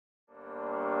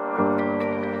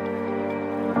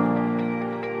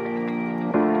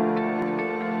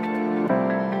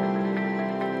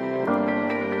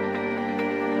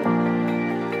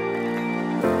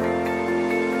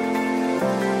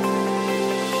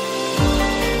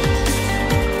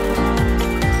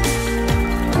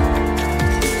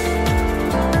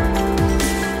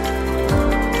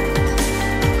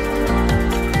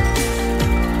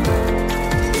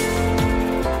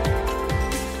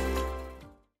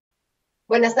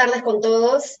Buenas tardes con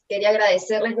todos. Quería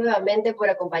agradecerles nuevamente por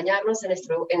acompañarnos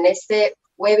en este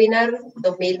webinar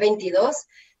 2022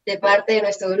 de parte de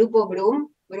nuestro grupo Broom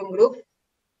Group.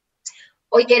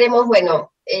 Hoy queremos,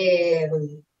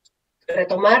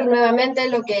 retomar nuevamente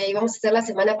lo que íbamos a hacer la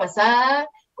semana pasada.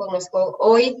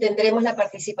 Hoy tendremos la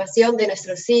participación de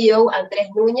nuestro CEO, Andrés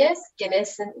Nuñez, quien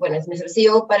es nuestro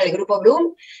CEO para el grupo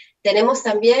Broom. Tenemos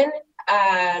también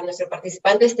a nuestro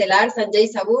participante estelar, Sanjay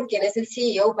Savur, quien es el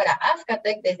CEO para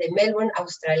Avcatech desde Melbourne,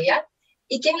 Australia.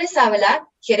 Y quien les habla,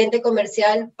 gerente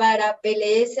comercial para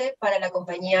PLS para la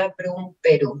compañía Broom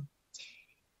Perú.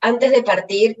 Antes de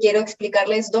partir, quiero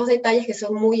explicarles dos detalles que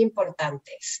son muy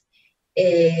importantes.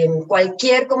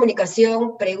 Cualquier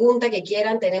comunicación, pregunta que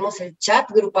quieran, tenemos el chat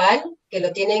grupal, que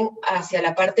lo tienen hacia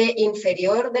la parte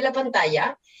inferior de la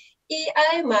pantalla. Y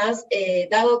además,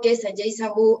 dado que Sanjay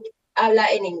Savur habla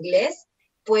en inglés,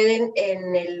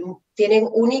 tienen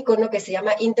un icono que se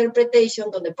llama Interpretation,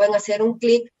 donde pueden hacer un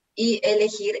clic y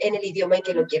elegir en el idioma en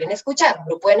que lo quieren escuchar.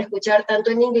 Lo pueden escuchar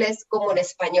tanto en inglés como en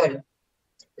español.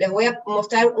 Les voy a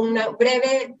mostrar un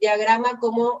breve diagrama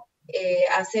cómo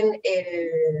hacen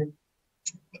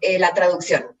la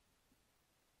traducción.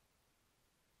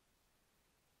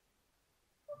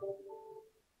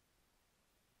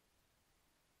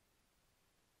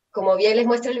 Como bien les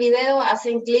muestra el video,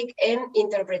 hacen clic en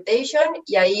Interpretation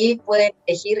y ahí pueden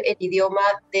elegir el idioma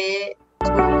de su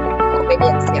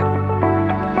conveniencia.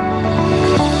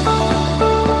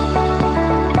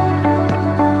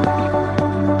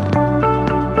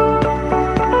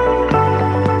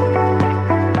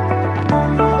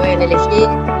 Pueden elegir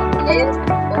inglés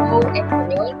o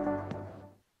español.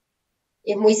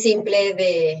 Es muy simple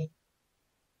de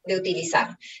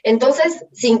utilizar. Entonces,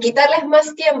 sin quitarles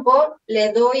más tiempo,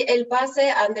 le doy el pase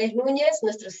a Andrés Nuñez,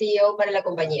 nuestro CEO para la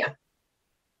compañía.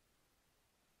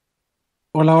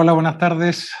 Hola, buenas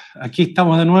tardes. Aquí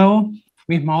estamos de nuevo,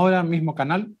 misma hora, mismo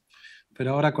canal,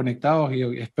 pero ahora conectados y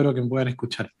espero que me puedan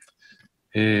escuchar.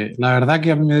 La verdad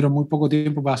que a mí me dieron muy poco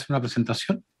tiempo para hacer una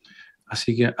presentación,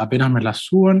 así que apenas me la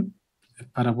suban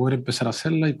para poder empezar a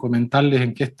hacerla y comentarles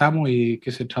en qué estamos y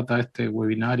qué se trata este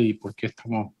webinar y por qué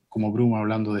estamos como Broom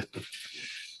hablando de esto.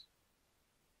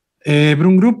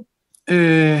 Broom Group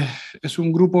es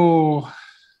un grupo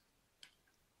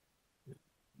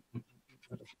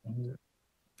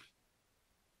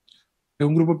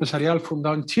empresarial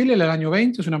fundado en Chile en el año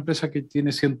 20, es una empresa que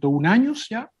tiene 101 años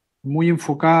ya, muy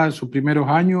enfocada en sus primeros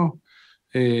años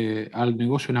al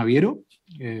negocio naviero,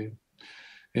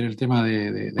 en el tema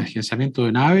de agenciamiento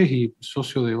de naves y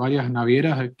socio de varias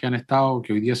navieras que han estado,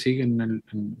 que hoy día siguen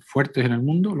fuertes en el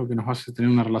mundo, lo que nos hace tener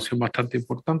una relación bastante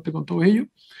importante con todos ellos.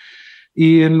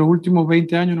 Y en los últimos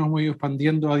 20 años nos hemos ido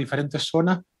expandiendo a diferentes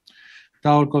zonas,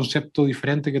 dado el concepto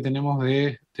diferente que tenemos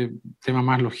de tema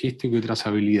más logístico y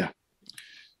trazabilidad.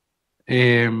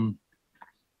 ¿Qué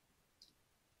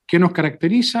nos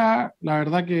caracteriza? La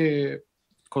verdad que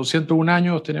con 101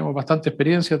 años tenemos bastante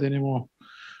experiencia, tenemos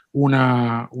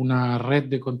una red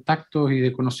de contactos y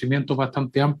de conocimientos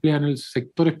bastante amplia en el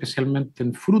sector, especialmente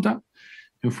en fruta,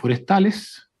 en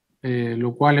forestales,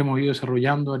 lo cual hemos ido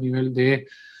desarrollando a nivel de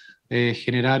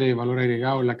generar valor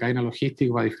agregado en la cadena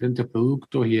logística para diferentes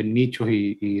productos y en nichos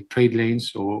y trade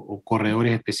lanes o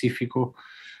corredores específicos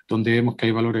donde vemos que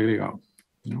hay valor agregado,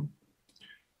 ¿no?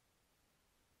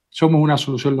 Somos una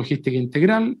solución logística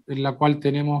integral en la cual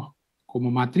tenemos como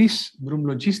matriz Broom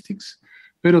Logistics,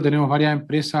 pero tenemos varias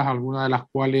empresas, algunas de las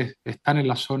cuales están en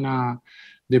la zona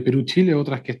de Perú-Chile,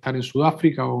 otras que están en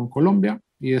Sudáfrica o en Colombia,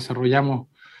 y desarrollamos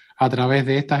a través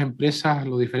de estas empresas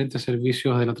los diferentes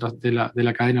servicios de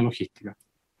la cadena logística.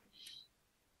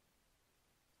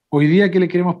 Hoy día que le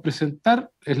queremos presentar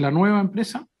es la nueva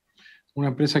empresa, una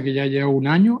empresa que ya lleva un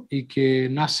año y que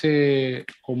nace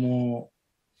como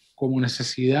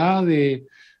necesidad de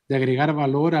agregar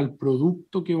valor al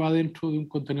producto que va dentro de un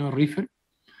contenedor reefer,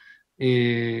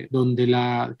 donde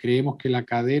creemos que la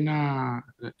cadena,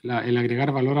 el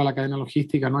agregar valor a la cadena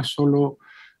logística no es solo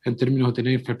en términos de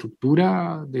tener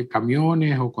infraestructura de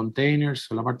camiones o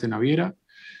containers o la parte naviera,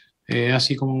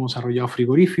 así como hemos desarrollado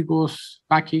frigoríficos,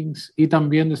 packings y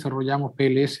también desarrollamos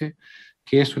PLS,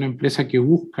 que es una empresa que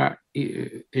busca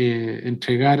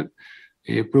entregar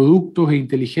productos e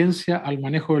inteligencia al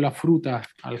manejo de la fruta,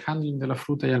 al handling de la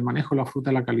fruta y al manejo de la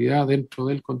fruta, la calidad dentro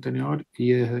del contenedor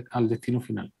y al destino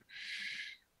final.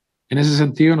 En ese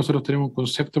sentido, nosotros tenemos un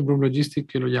concepto en Broom Logistics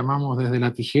que lo llamamos desde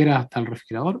la tijera hasta el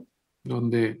refrigerador,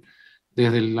 donde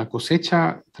desde la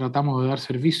cosecha tratamos de dar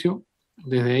servicio,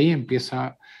 desde ahí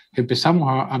empezamos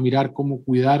a mirar cómo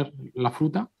cuidar la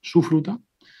fruta, su fruta,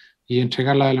 y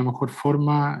entregarla de la mejor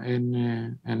forma en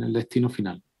el destino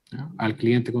final, ¿ya? Al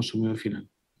cliente consumidor final.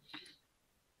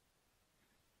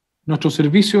 Nuestros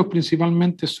servicios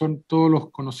principalmente son todos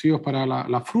los conocidos para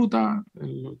la fruta,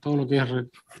 todo lo que es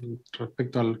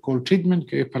respecto al cold treatment,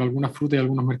 que es para algunas frutas y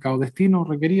algunos mercados destinos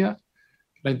requeridas,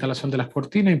 la instalación de las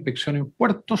cortinas, inspección en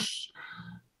puertos,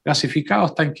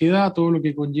 gasificados, tanquedad, todo lo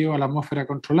que conlleva la atmósfera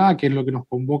controlada, que es lo que nos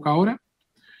convoca ahora,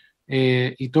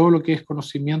 y todo lo que es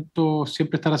conocimiento,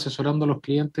 siempre estar asesorando a los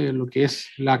clientes en lo que es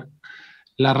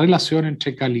la relación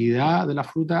entre calidad de la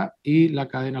fruta y la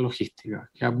cadena logística,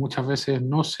 que muchas veces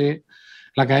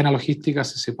la cadena logística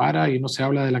se separa y no se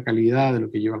habla de la calidad de lo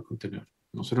que lleva el contenedor.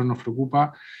 A nosotros nos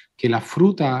preocupa que la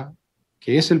fruta,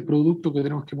 que es el producto que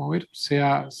tenemos que mover,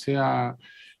 sea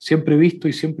siempre visto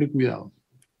y siempre cuidado.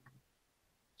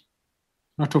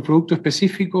 Nuestros productos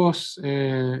específicos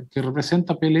que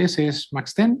representa PLS es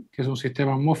Max-10, que es un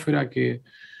sistema atmósfera que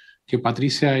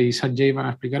Patricia y Sanjay van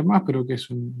a explicar más, pero que es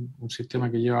un sistema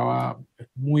que llevaba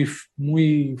muy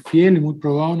fiel y muy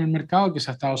probado en el mercado, que se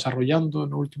ha estado desarrollando en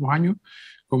los últimos años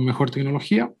con mejor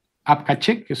tecnología.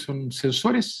 Avcatech, que son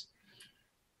sensores.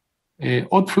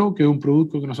 Outflow, que es un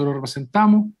producto que nosotros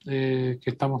representamos, que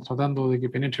estamos tratando de que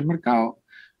penetre el mercado.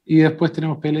 Y después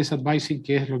tenemos PLS Advising,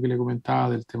 que es lo que le comentaba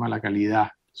del tema de la calidad,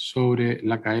 sobre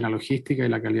la cadena logística y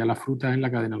la calidad de la fruta en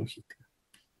la cadena logística.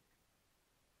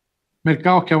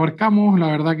 Mercados que abarcamos, la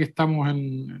verdad que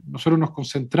nosotros nos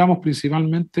concentramos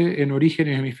principalmente en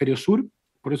orígenes hemisferio sur,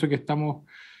 por eso que estamos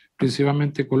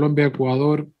principalmente Colombia,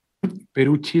 Ecuador,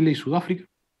 Perú, Chile y Sudáfrica,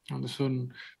 donde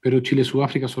Perú, Chile y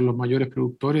Sudáfrica son los mayores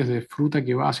productores de fruta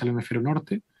que va hacia el hemisferio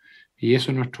norte, y eso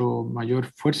es nuestra mayor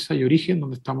fuerza y origen,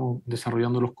 donde estamos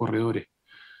desarrollando los corredores.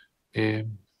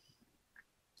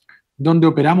 Donde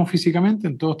operamos físicamente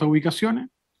en todas estas ubicaciones,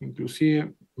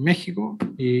 inclusive México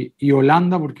y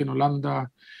Holanda, porque en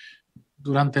Holanda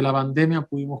durante la pandemia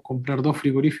pudimos comprar 2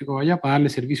 frigoríficos allá para darle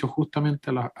servicio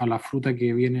justamente a la fruta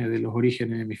que viene de los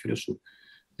orígenes del hemisferio sur.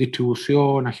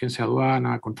 Distribución, agencia de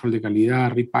aduana, control de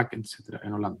calidad, repack, etc.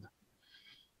 en Holanda.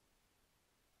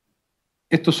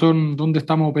 Estos son donde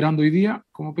estamos operando hoy día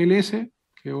como PLS,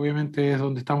 que obviamente es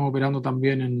donde estamos operando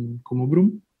también como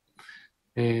Broom,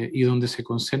 y donde se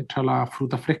concentra la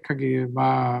fruta fresca que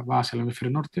va hacia el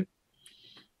hemisferio norte.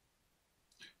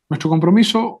 Nuestro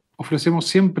compromiso: ofrecemos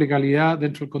siempre calidad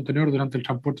dentro del contenedor durante el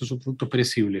transporte de sus productos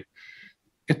perecibles.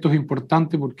 Esto es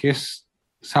importante porque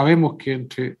sabemos que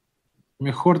entre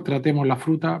mejor tratemos la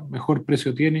fruta, mejor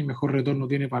precio tiene y mejor retorno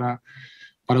tiene para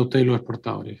ustedes los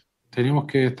exportadores. Tenemos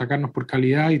que destacarnos por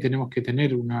calidad y tenemos que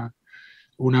tener una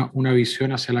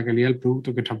visión hacia la calidad del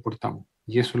producto que transportamos.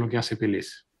 Y eso es lo que hace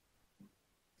PLS.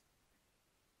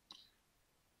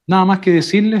 Nada más que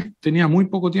decirles, tenía muy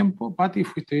poco tiempo. Pati,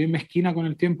 fuiste bien mezquina con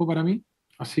el tiempo para mí.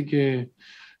 Así que,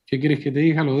 ¿qué quieres que te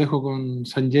diga? Lo dejo con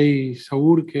Sanjay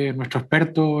Savur, que es nuestro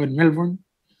experto en Melbourne.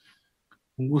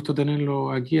 Un gusto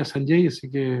tenerlo aquí a Sanjay,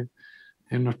 así que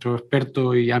es nuestro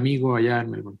experto y amigo allá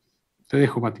en Melbourne. Te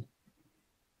dejo, Pati.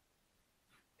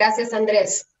 Gracias,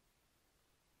 Andrés.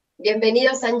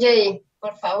 Bienvenido, Sanjay.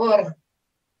 Por favor,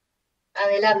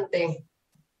 adelante.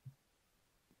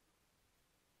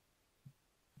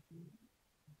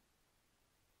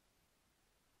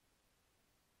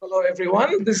 Hello,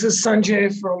 everyone. This is Sanjay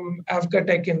from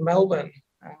Avcatech in Melbourne.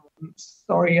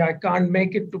 Sorry, I can't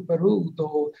make it to Peru,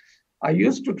 though I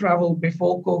used to travel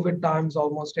before COVID times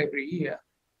almost every year.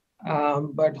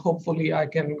 But hopefully I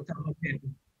can come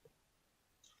again.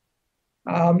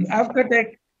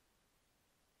 Avcatech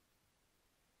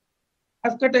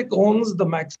owns the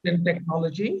Max-10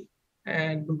 technology,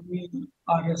 and we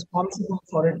are responsible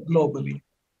for it globally.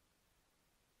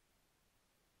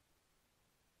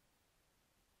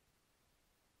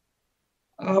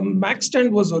 Max-10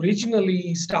 was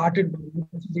originally started by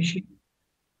Mitsubishi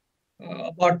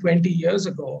about 20 years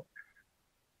ago.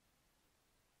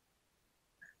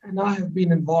 And I have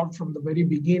been involved from the very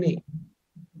beginning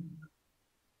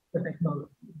with the technology.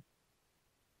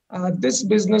 This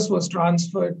business was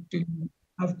transferred to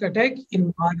Avcatech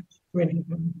in March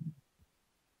 2020.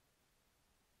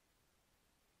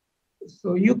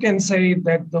 So you can say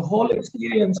that the whole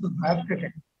experience of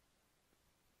Avcatech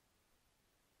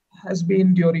has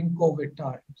been during COVID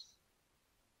times.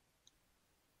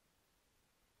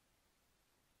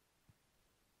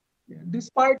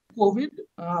 Despite COVID,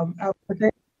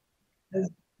 Avcatech has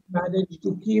managed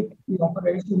to keep the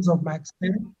operations of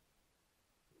Max-10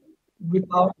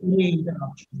 without any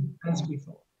interruption as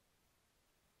before.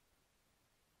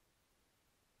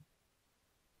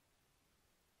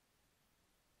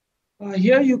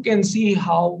 Here you can see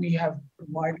how we have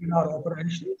provided our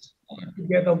operations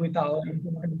together with our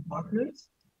international partners.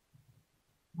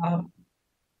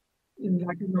 In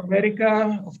Latin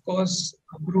America, of course,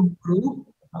 Broom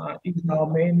is our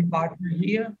main partner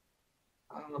here.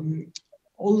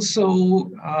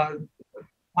 Also,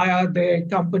 via their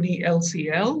company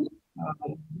LCL,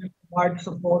 they provide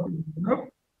support in Europe,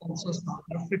 also South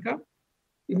Africa.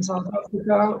 In South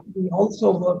Africa, we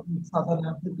also work with Southern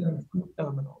African food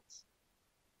terminals.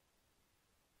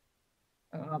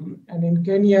 And in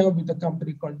Kenya, with a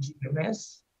company called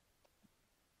GMS.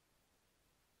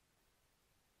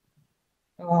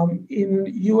 In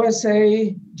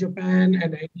USA, Japan,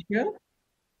 and Asia,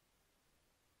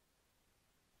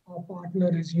 our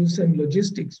partner is Usen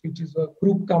Logistics, which is a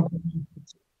group company.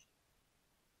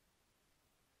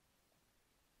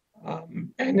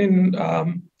 And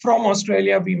from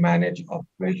Australia, we manage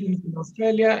operations in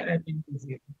Australia and in New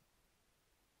Zealand.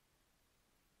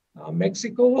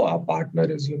 Mexico, our partner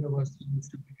is Universal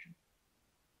Distribution.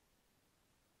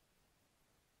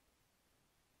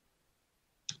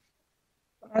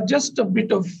 Just a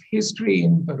bit of history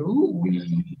in Peru.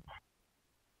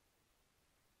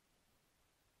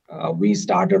 We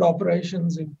started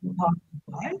operations in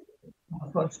 2005,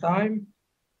 first time.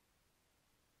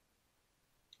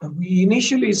 We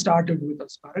initially started with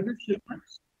asparagus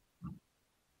shipments,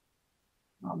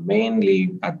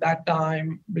 mainly at that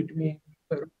time between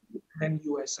Peru and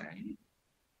USA.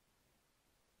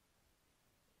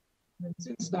 And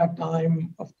since that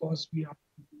time, of course, we have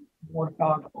more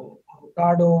cargo.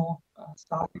 Avocado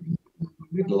started in the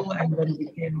middle and then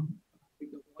became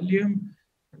bigger volume,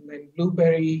 and then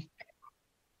blueberry.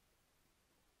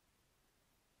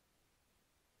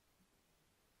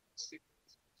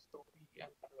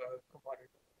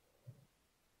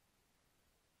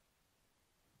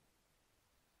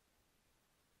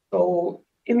 So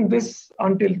in this,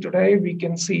 until today, we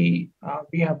can see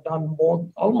we have done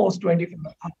almost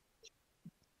 25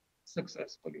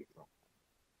 successfully.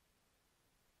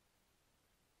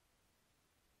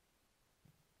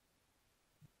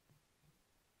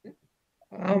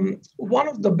 One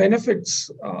of the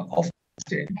benefits of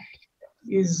it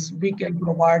is we can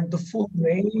provide the full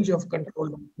range of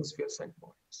controlled atmosphere set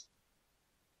points.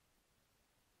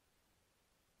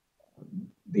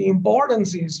 The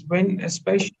importance is when,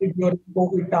 especially during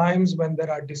COVID times, when there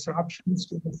are disruptions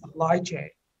to the supply chain,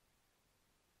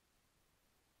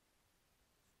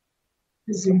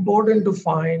 it's important to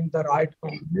find the right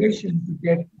combination to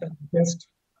get the best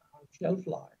shelf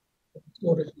life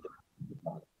storage.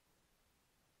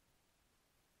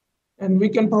 And we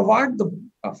can provide the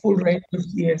full range of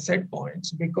CA set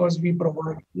points because we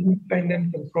provide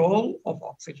independent control of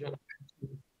oxygen.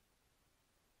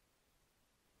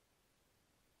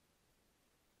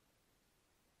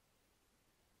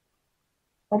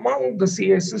 Among the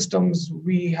CA systems,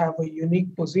 we have a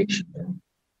unique position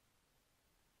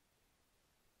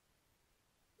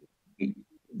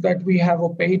that we have a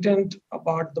patent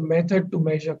about the method to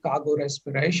measure cargo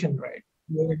respiration rate.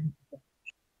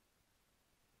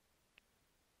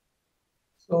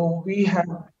 So we have,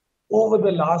 over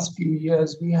the last few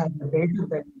years, we have a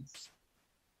database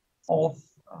of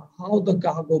how the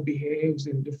cargo behaves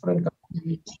in different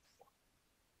countries,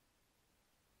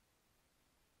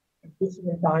 at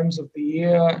different times of the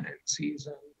year and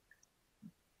season.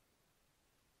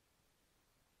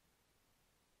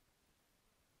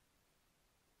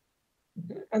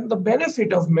 And the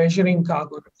benefit of measuring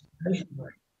cargo respiration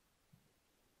rate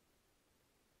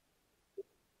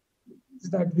is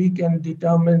that we can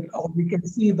determine, or we can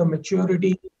see the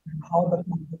maturity and how the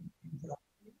cargo is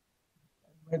acting,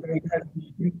 whether it has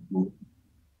been improved.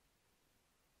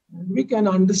 And we can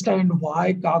understand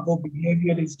why cargo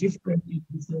behavior is different in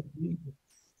different regions.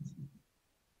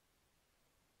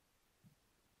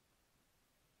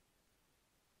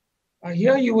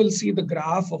 Here you will see the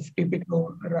graph of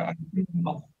typical ripening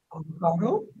of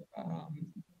avocado.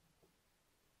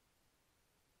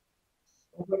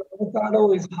 When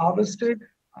avocado is harvested,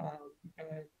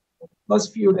 and the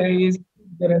first few days,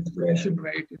 the respiration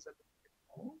rate is a bit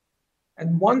low.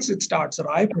 And once it starts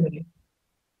ripening,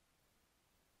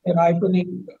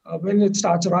 when it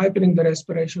starts ripening, the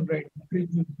respiration rate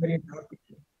increases very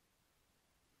rapidly.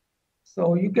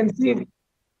 So you can see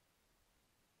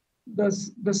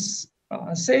this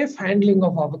safe handling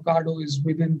of avocado is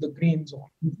within the green zone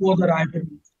before the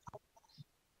ripening.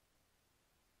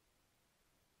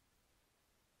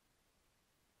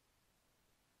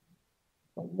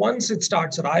 Once it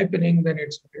starts ripening, then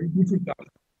it's very difficult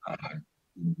to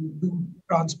do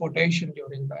transportation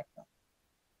during that time.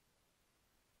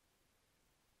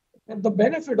 And the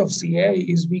benefit of CA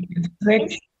is we can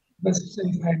stretch the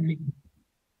safe handling.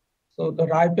 So the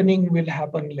ripening will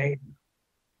happen later.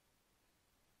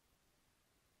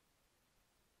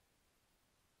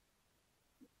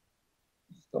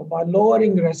 So by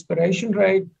lowering respiration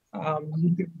rate,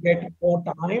 you can get more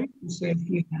time to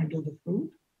safely handle the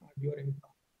fruit during.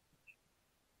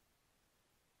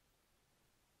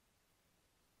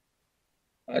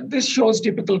 This shows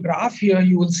typical graph. Here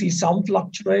you will see some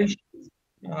fluctuations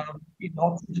in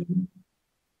oxygen.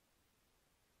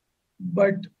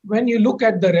 But when you look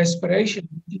at the respiration,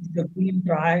 which is the green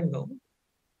triangle,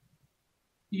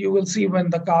 you will see when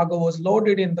the cargo was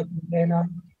loaded in the container,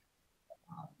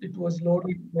 it was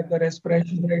loaded with the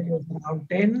respiration rate was around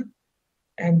 10,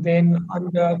 and then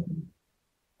under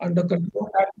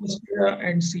controlled atmosphere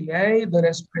and CA, the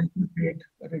respiration rate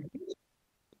reduced.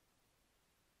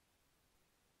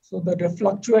 So the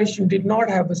fluctuation did not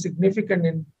have a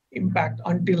significant impact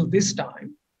until this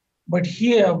time. But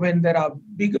here, when there are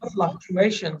bigger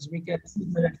fluctuations, we can see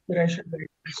the respiration rate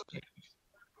change.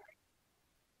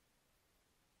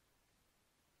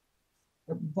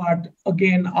 But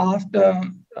again, after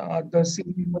the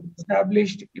CE was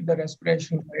established, the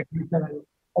respiration rate is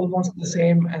almost the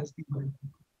same as the other.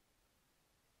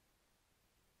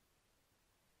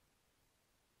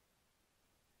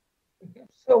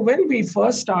 So when we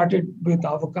first started with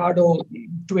avocado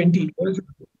 20 years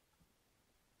ago,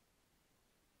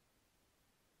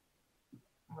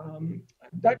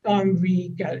 at that time we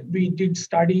did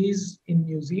studies in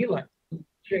New Zealand to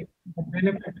check the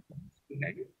benefit of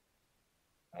CA.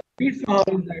 We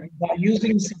found that by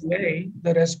using CA,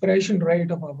 the respiration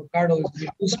rate of avocado is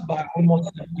reduced by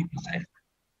almost 70%.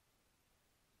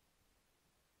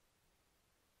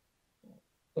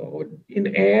 So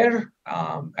in air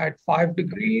at 5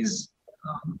 degrees,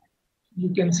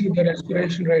 you can see the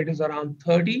respiration rate is around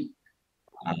 30.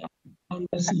 On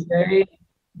the CA,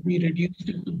 we reduced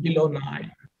it to below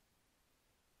 9.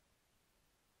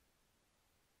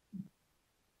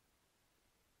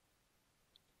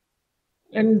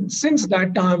 And since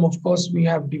that time, of course, we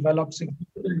have developed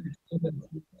significant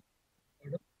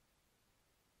experience.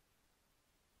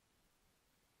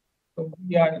 So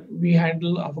we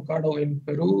handle avocado in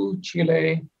Peru,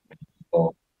 Chile,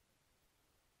 Mexico,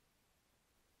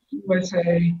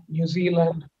 USA, New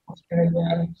Zealand,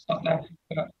 Australia, South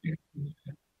Africa,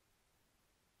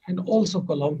 and also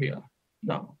Colombia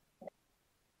now.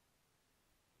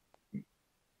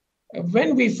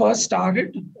 When we first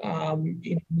started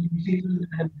in New Zealand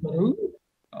and Peru,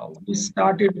 we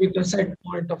started with a set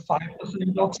point of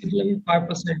 5% oxygen, 5%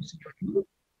 CO2,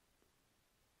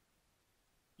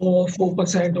 or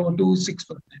 4% O2,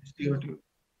 6% CO2.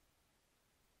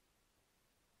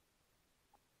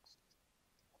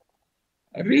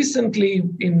 Recently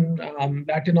in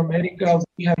Latin America,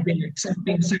 we have been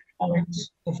accepting set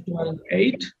points of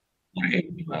 12.8 or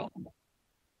 8.12.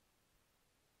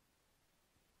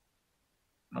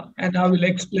 And I will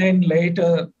explain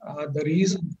later the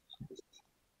reason.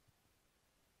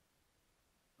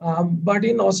 But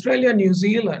in Australia, New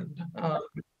Zealand,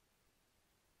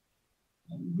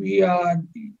 we are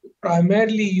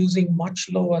primarily using much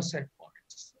lower set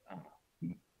points.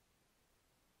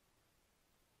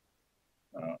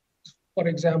 For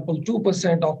example,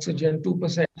 2% oxygen,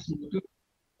 2% CO2,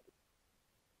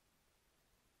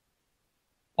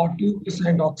 or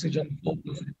 2% oxygen, 4%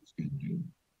 CO2.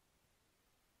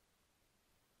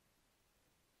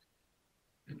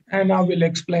 And I will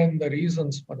explain the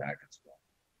reasons for that as well.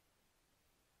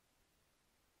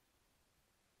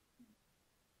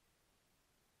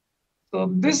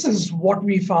 So this is what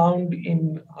we found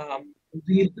in New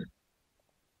Zealand.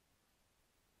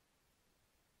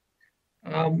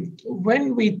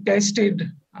 When we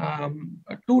tested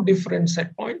 2 different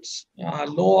set points,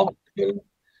 low oxygen,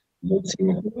 low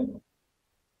CO2,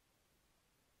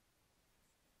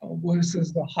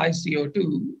 versus the high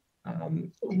CO2,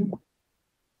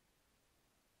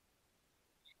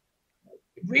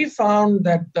 we found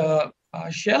that the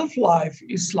shelf life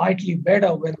is slightly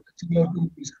better when the CO2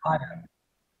 is higher.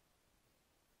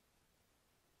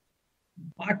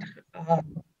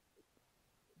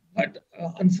 But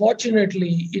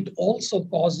unfortunately, it also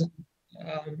causes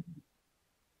a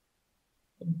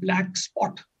black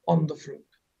spot on the fruit.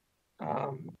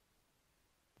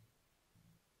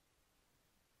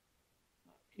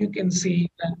 You can see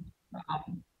that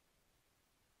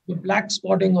the black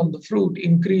spotting on the fruit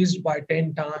increased by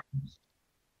 10 times.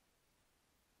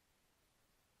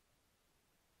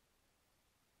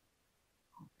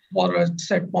 For a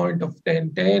set point of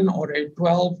 10.10 or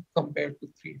 8.12 compared to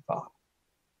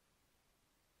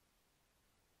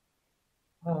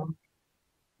 3.5.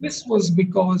 This was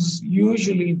because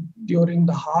usually during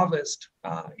the harvest,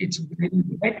 it's very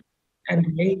wet and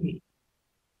rainy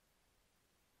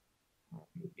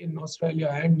in Australia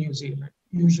and New Zealand.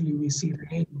 Usually we see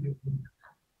rain.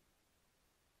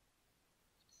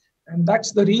 And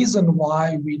that's the reason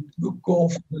why we go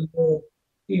for the low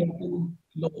CO2,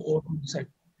 low O2 set.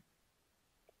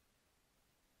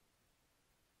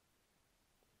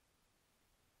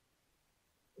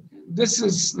 This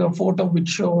is the photo which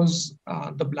shows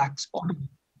the black spot.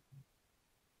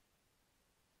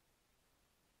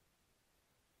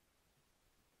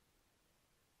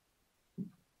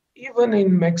 Even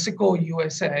in Mexico,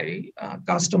 USA,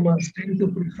 customers tend to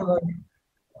prefer,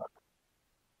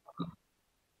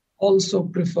 also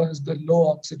prefers the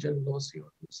low oxygen, low CO2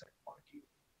 set point.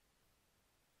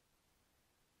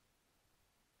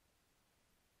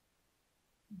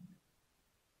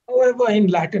 However, in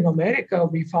Latin America,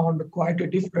 we found quite a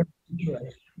different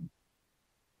situation.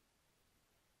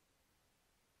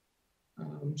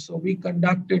 So we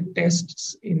conducted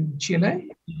tests in Chile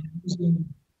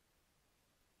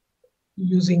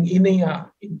using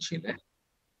INEA in Chile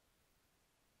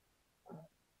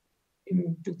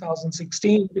in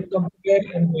 2016 to compare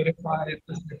and verify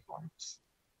the set points.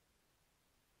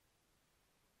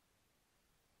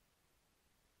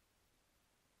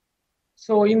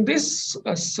 So in this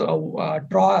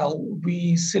trial,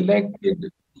 we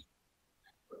selected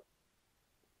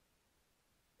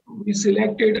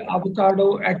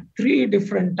avocado at 3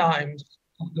 different times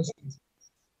of the season,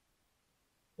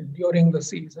 during the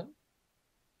season.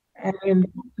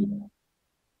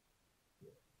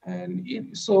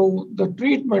 So the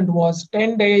treatment was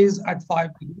 10 days at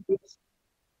 5 degrees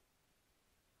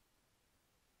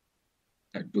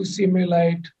to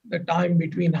simulate the time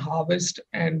between harvest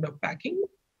and the packing.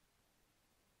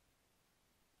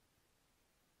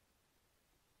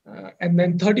 And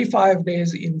then 35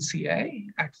 days in CA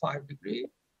at 5 degrees.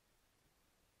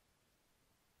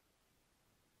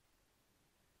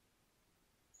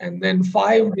 And then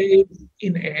 5 days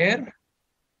in air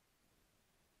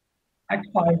at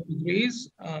 5 degrees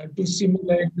to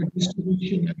simulate the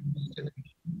distribution and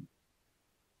destination.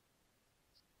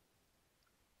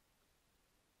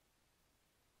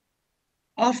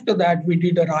 After that, we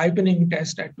did a ripening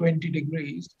test at 20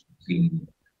 degrees to see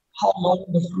how long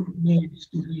the fruit needs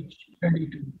to reach ready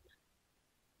to eat.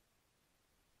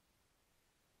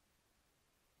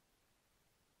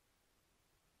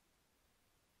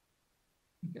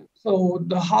 Okay. So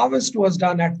the harvest was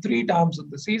done at 3 times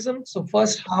of the season. So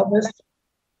first harvest,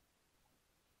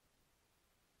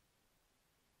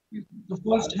 the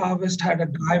first harvest had a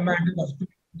dry matter of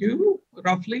 22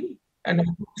 roughly, and a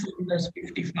fruit firmness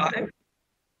 55.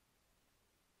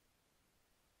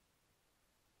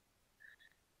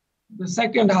 The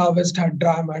second harvest had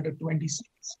dry matter 26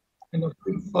 and a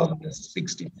fruit firmness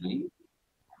 63.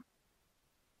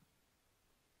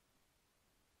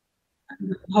 And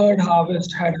the third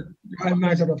harvest had a dry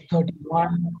matter of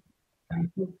 31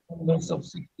 and fruit firmness of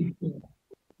 64.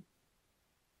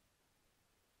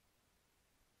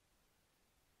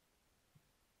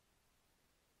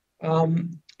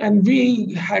 And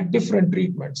we had different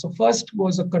treatments. So first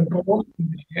was a control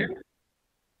in the air.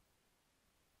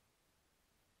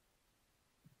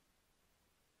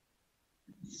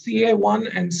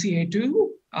 CA1 and CA2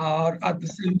 are at the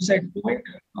same set point,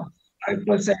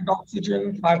 5%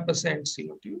 oxygen, 5%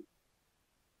 CO2.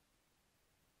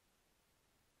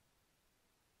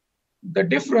 The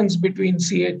difference between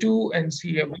CA2 and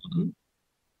CA1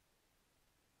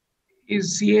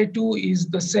 is CA2 is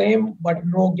the same, but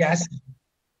no gassing.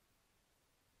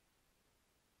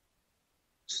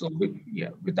 So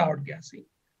without gassing.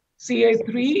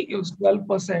 CA3 is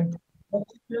 12%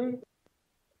 oxygen,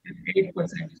 8%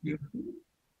 CO2.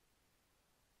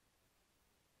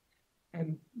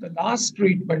 And the last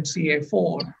treatment,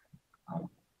 CA4,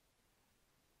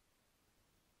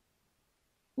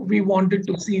 we wanted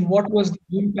to see what was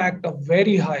the impact of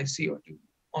very high CO2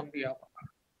 on the avocado.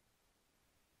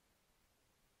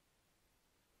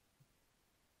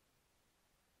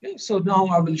 Okay, so now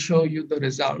I will show you the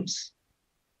results.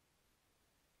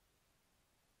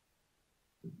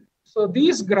 So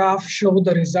these graphs show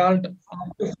the result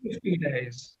after 50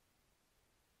 days.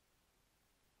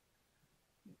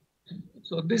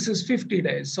 So this is 50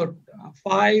 days. So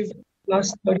 5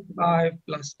 plus 35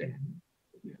 plus 10.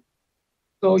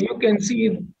 So you can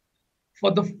see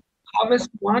for the harvest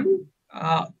one,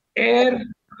 air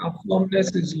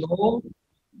firmness is low,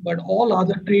 but all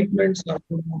other treatments are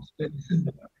almost very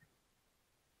similar.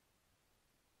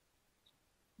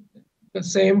 The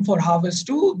same for harvest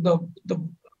 2, the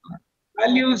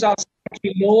values are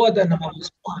slightly lower than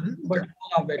harvest 1, but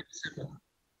all are very similar.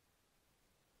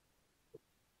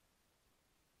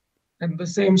 And the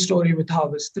same story with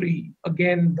harvest 3.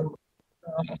 Again, the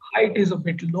height is a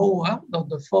bit lower, though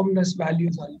the firmness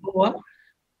values are lower,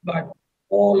 but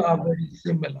all are very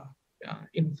similar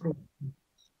in fruit.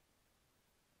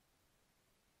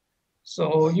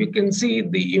 So you can see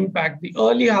the impact. The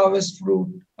early harvest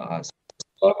fruit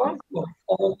were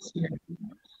all CO2.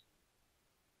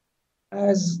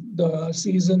 As the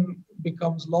season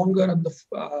becomes longer and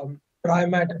the dry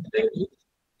matter changes,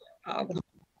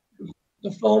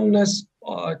 the firmness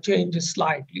changes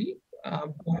slightly.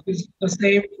 It's the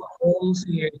same for all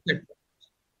CA segments.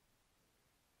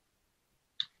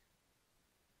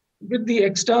 With the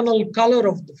external color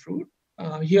of the fruit,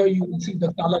 here you will see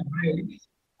the color gray.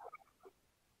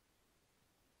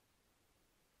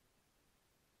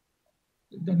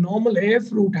 The normal air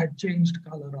fruit had changed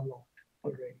color a lot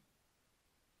already.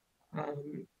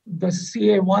 The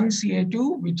CA1,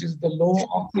 CA2, which is the low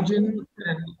oxygen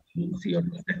and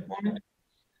CO2 set point,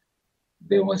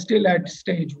 they were still at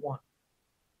stage 1.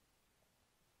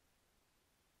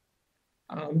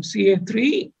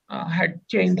 CA3 had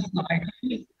changed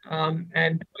slightly,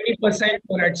 and 20%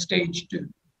 were at stage 2.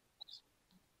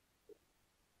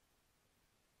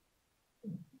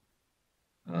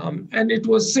 And it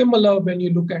was similar when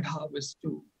you look at harvest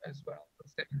 2 as well.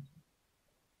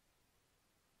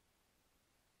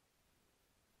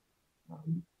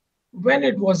 When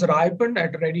it was ripened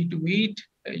and ready to eat,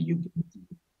 you can see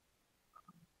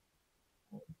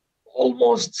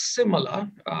almost similar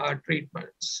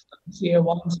treatments,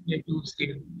 CA1, CA2,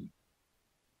 CA3.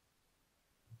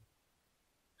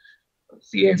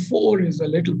 CA4 is a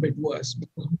little bit worse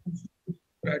because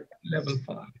we're at level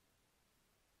 5.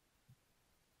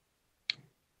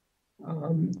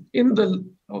 In the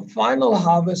final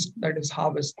harvest, that is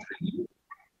harvest 3,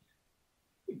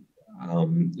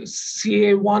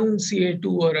 CA1,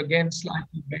 CA2 are again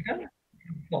slightly better.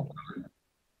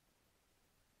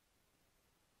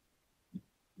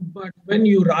 But when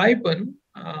you ripen,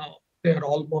 they're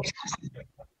almost the same.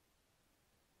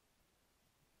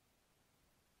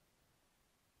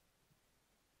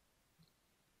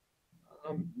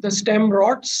 The stem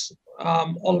rots,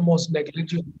 almost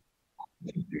negligible.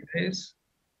 50 days.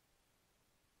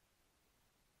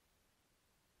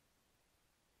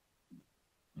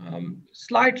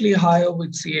 Slightly higher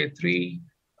with CA3,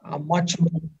 much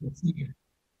more with CA2.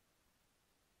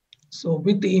 So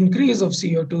with the increase of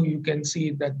CO2, you can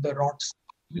see that the rots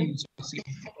increase to CO2.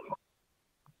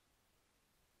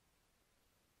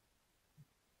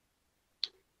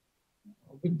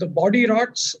 With the body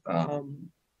rots,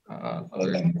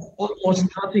 almost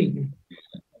nothing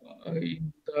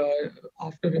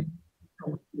after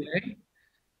delay.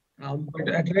 But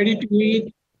at ready to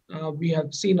eat, we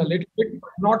have seen a little bit,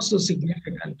 but not so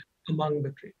significant among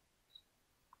the trees.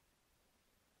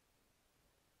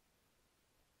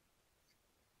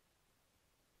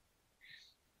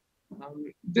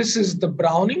 This is the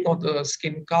browning of the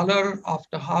skin color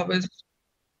after harvest.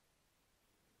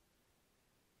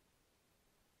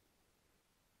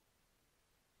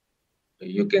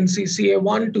 You can see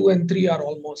CA1, 2, and 3 are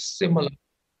almost similar.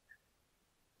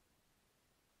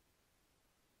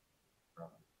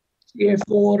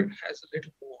 CA4 has a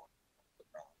little more.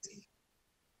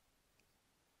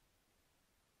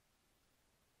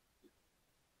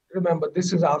 Remember,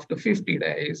 this is after 50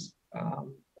 days.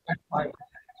 At 5.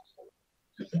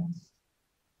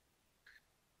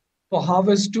 For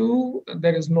harvest 2,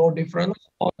 there is no difference.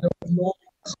 There was no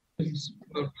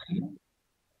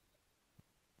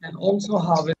and also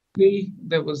harvest 3,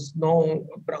 there was no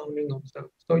browning observed.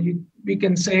 So we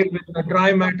can say when the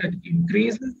dry matter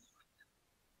increases,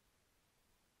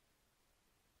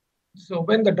 so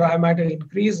when the dry matter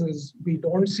increases, we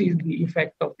don't see the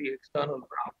effect of the external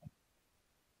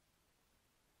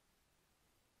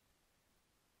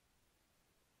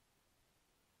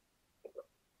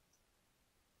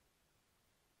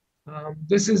browning.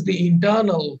 This is the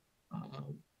internal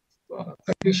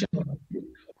condition of the fruit.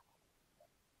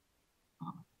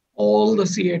 All the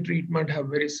CA treatment have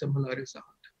very similar result.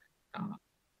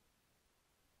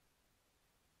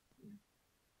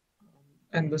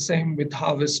 And the same with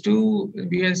harvest 2,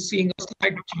 we are seeing a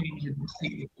slight change in the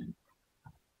CA.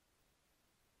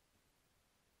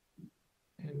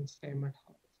 And same at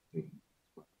harvest 3.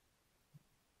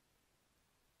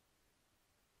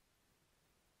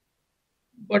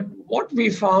 But what we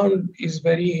found is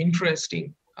very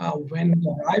interesting when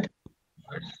the ripe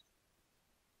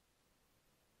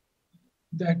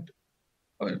that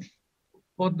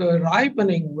for the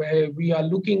ripening where we are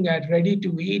looking at ready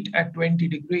to eat at 20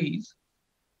 degrees,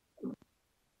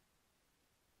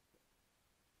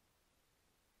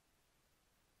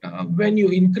 when you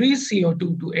increase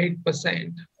CO2 to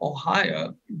 8% or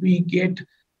higher, we get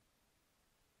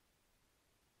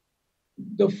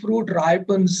the fruit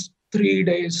ripens 3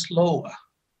 days slower.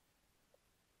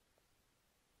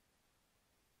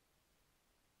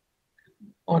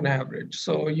 on average.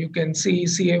 So you can see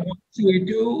CA1,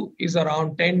 CA2 is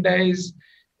around 10 days,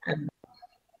 and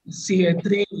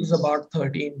CA3 is about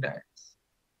 13 days.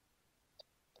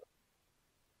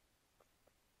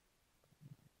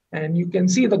 And you can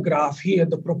see the graph here,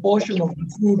 the proportion of the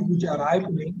fruit which are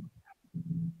ripening.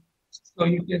 So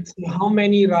you can see how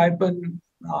many ripen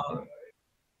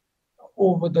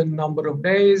over the number of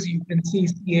days. You can see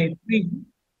CA3,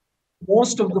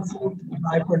 most of the fruit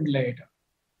ripened later.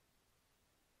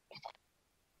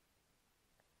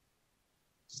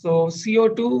 So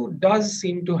CO2 does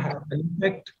seem to have an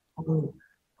effect on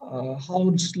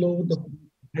how slow the fruit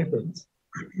ripens,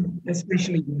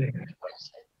 especially later.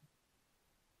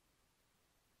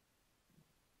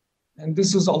 And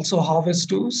this is also harvest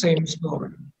 2, same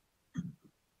story.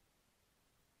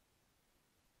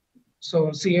 So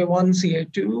CA1,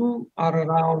 CA2 are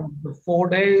around 4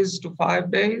 days to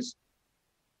 5 days.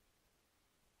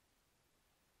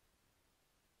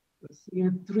 The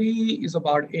CA3 is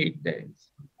about 8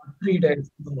 days, 3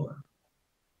 days lower.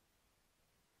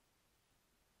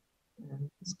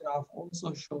 And this graph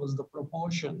also shows the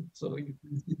proportion. So you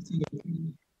can see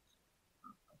CA3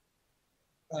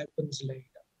 ripens later.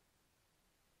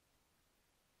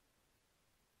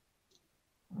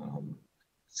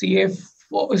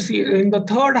 CA4, in the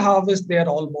third harvest, they are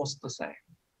almost the same.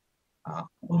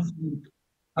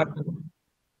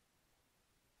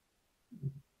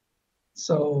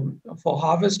 So for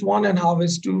harvest 1 and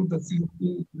harvest 2, the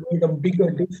CA3 made a bigger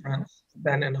difference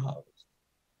than in harvest.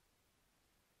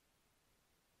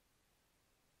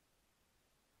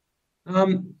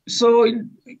 So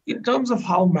in terms of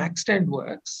how MaxTend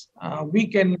works, we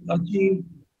can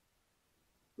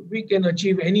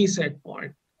achieve any set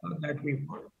point that we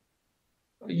want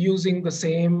using the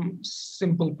same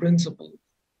simple principle.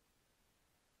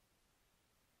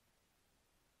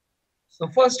 So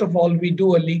first of all, we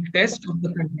do a leak test of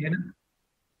the container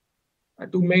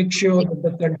to make sure that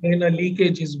the container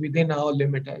leakage is within our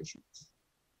limitations.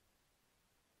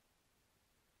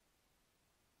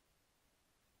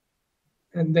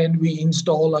 And then we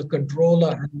install a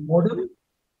controller and modem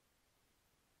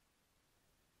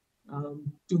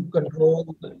to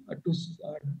control.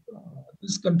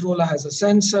 This controller has a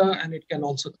sensor, and it can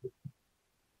also.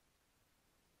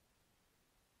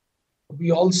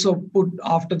 We also put,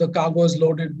 after the cargo is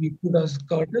loaded, we put a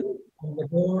curtain on the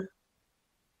door.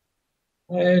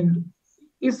 And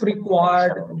if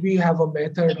required, we have a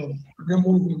method of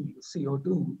removing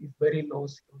CO2 if very low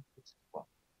CO2 is required.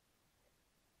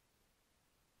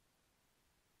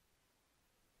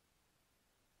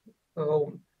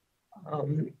 So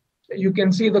you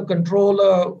can see the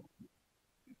controller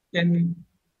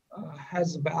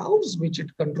has valves which it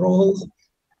controls,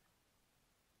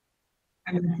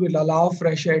 and it will allow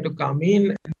fresh air to come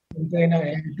in and container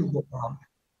air to go out.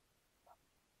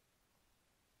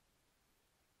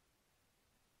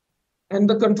 And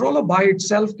the controller by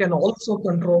itself can also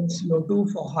control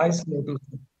CO2 for high CO2.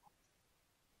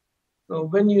 So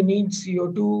when you need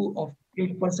CO2 of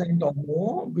 8% or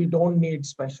more, we don't need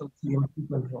special CO2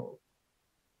 control.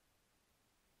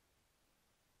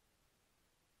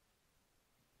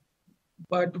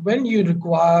 But when you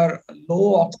require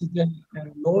low oxygen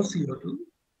and low CO2,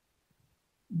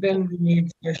 then we need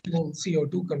special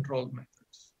CO2 control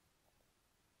methods.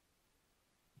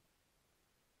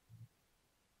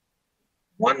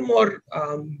 One more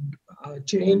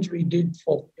change we did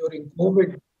during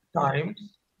COVID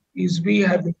times is we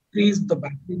have increased the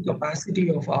battery capacity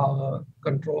of our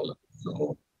controller.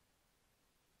 So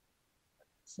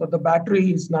the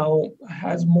battery is now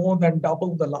has more than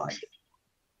double the life.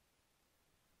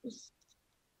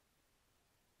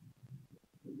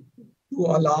 To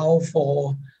allow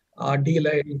for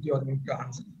delay during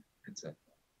transit, etc.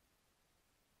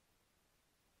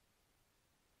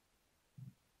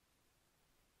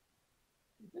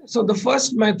 So the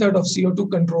first method of CO2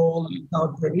 control is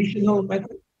our traditional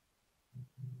method.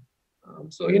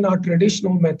 So in our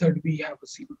traditional method, we have a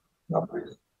CO2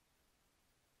 scrubber.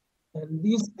 And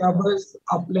these scrubbers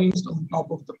are placed on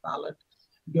top of the pallet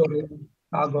during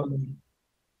cargo loading.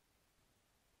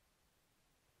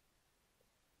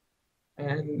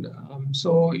 And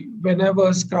so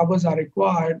whenever scrubbers are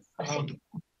required,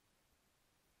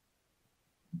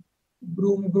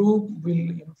 Broom Group will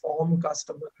inform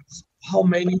customers how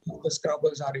many of the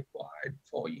scrubbers are required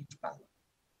for each pallet.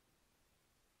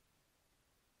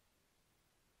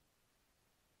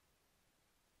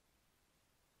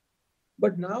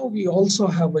 But now we also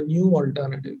have a new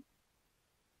alternative.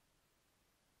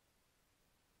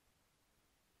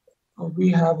 We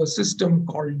have a system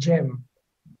called GEM.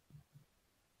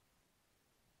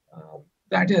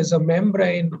 That has a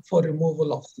membrane for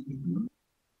removal of CO2.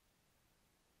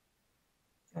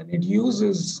 And it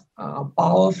uses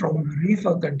power from the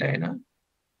reefer container.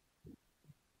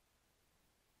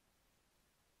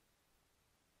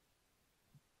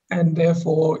 And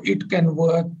therefore, it can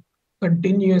work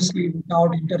continuously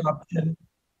without interruption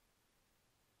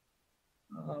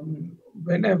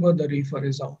whenever the reefer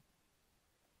is on.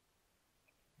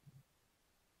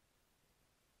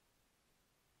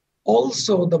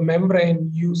 Also, the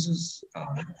membrane uses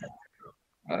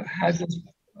has a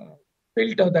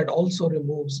filter that also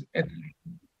removes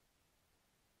ethylene.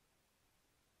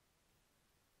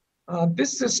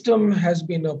 This system has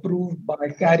been approved by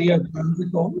Carrier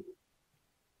Transicom,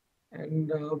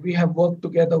 and we have worked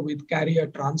together with Carrier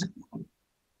Transicom.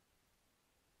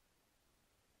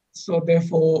 So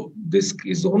therefore, this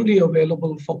is only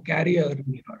available for Carrier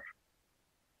reefer.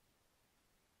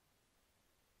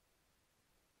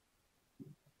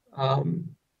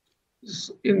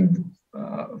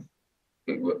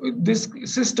 This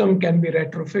system can be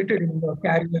retrofitted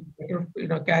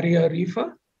in a carrier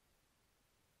reefer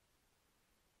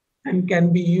and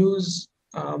can be used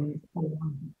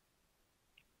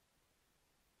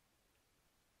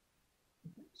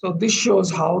so this shows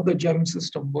how the GEM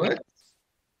system works.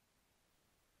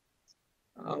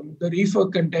 The reefer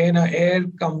container air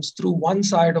comes through one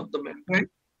side of the membrane,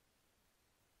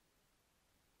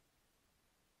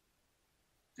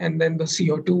 and then the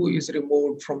CO2 is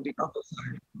removed from the other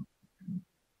side.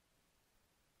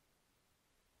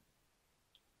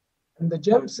 And the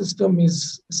GEM system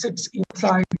sits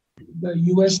inside the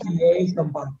USDA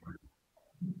compartment.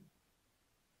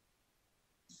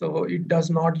 So it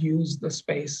does not use the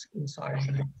space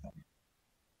inside.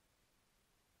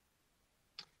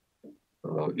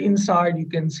 So inside you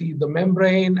can see the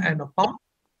membrane and a pump,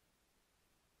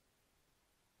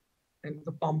 and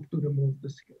the pump to remove the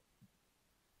CO2.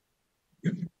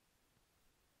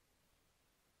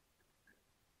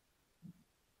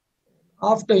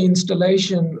 After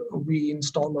installation, we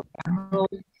install a panel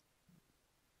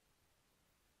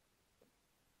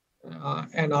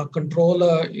and our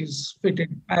controller is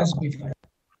fitted as before,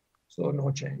 so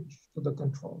no change to the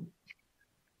control.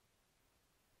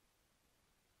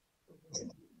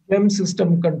 GEM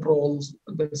system controls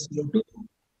the CO2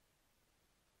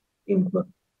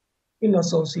 in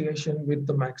association with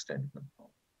the max tent control.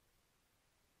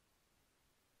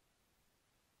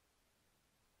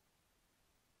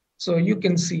 So you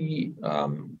can see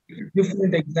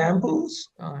different examples.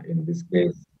 In this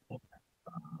case,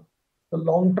 the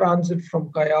long transit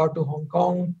from Kaya to Hong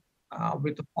Kong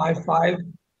with a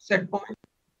 5.5 set point.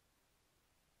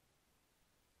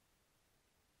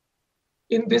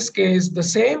 In this case, the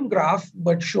same graph,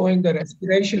 but showing the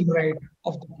respiration rate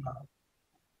of the cloud.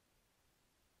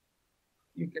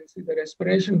 You can see the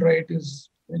respiration rate is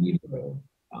very low,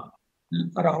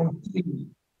 around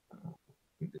 3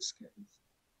 in this case.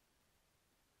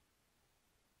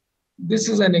 This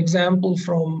is an example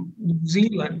from New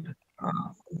Zealand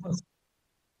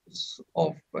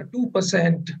of a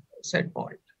 2% set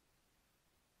point.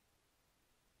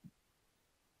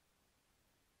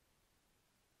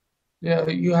 Yeah,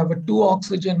 you have a 2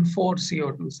 oxygen, 4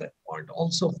 CO2 set point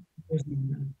also.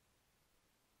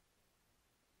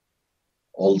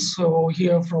 Also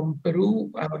here from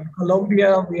Peru,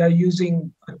 Colombia, we are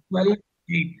using a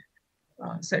 12.8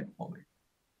 set point.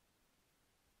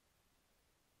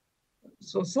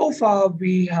 So far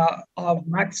we have our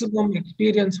maximum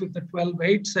experience with the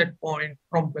 12.8 set point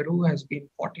from Peru has been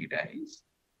 40 days.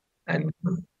 And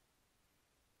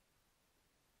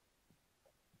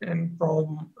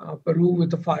from Peru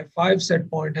with the 5.5 set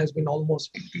point has been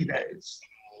almost 50 days.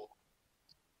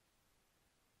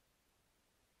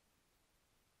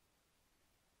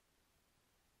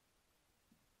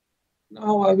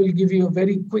 Now I will give you a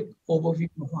very quick overview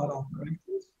of our operations.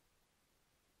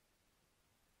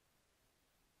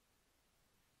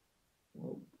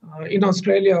 In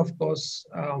Australia, of course,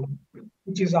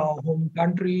 which is our home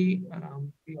country,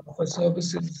 we offer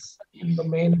services in the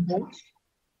main ports.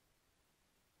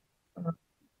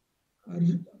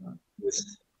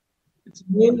 It's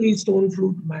mainly stone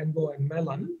fruit, mango, and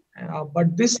melon.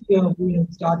 But this year we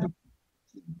have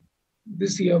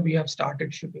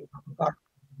started. Shipping avocado.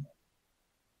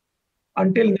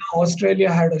 Until now,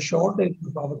 Australia had a shortage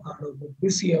of avocado, but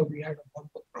this year we had a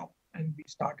bumper crop, and we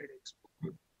started exporting.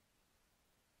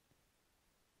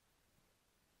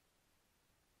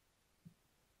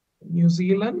 New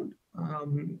Zealand,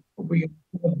 we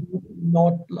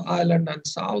North Island and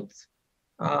South.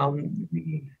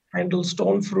 We handle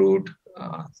stone fruit,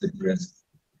 citrus,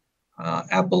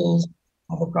 apples,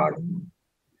 avocado.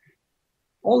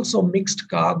 Also mixed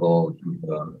cargo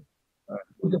to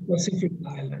the Pacific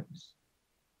Islands.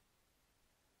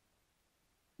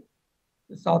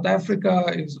 South Africa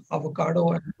is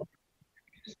avocado.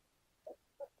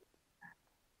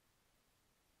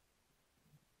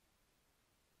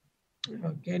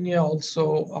 Kenya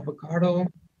also avocado.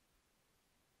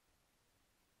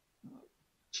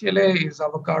 Chile is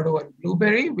avocado and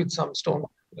blueberry with some stone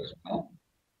as well.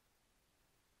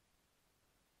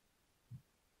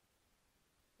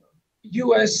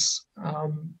 US,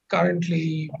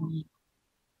 currently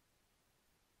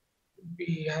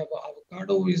we have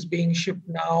avocado is being shipped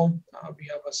now. We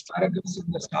have asparagus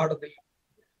in the start of the year.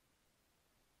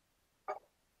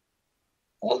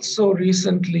 Also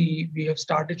recently, we have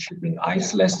started shipping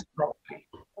iceless broccoli.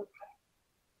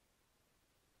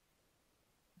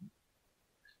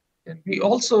 And we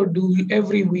also do,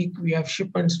 every week, we have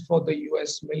shipments for the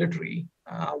US military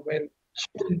when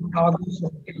shipping cargoes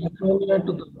from California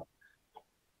to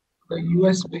the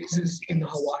US bases in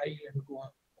Hawaii and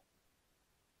Guam.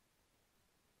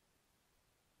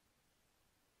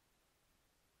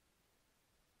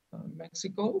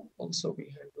 Mexico, also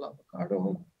we handle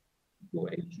avocado. To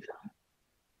Asia.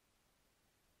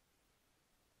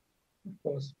 Of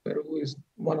course, Peru is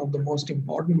one of the most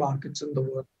important markets in the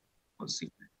world for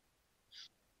seed.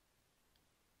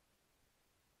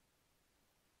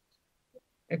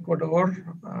 Ecuador,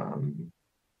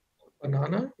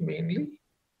 banana mainly.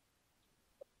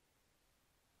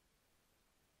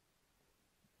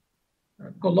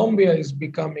 Colombia is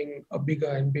becoming a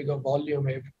bigger and bigger volume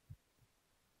every.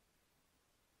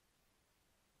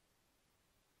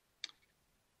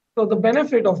 So the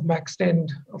benefit of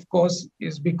Maxtend, of course,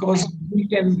 is because we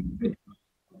can fit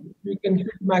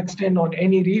Maxtend on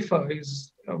any reefer.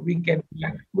 We can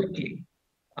react quickly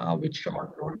with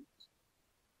short notice.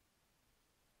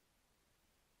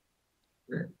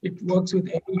 It works with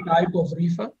any type of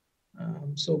reefer,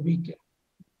 so we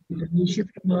can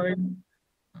shift line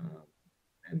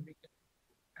and we can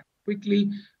act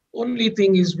quickly. Only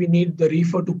thing is we need the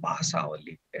reefer to pass our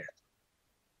lead test.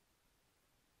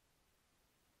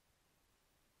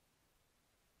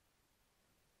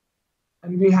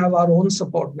 And we have our own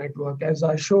support network. As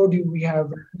I showed you, we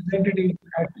have representatives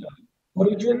at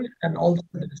origin and also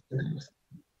destination.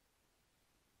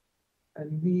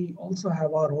 And we also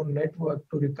have our own network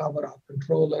to recover our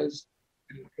controllers.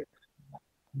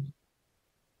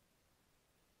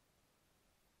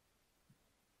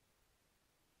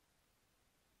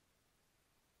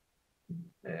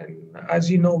 And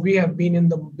as you know, we have been in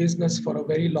the business for a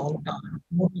very long time,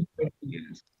 more than 20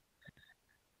 years.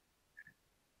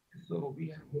 So we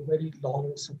have a very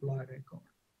long supply record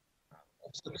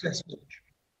of successful.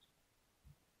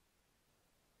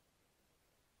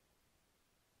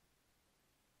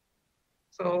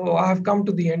 So I have come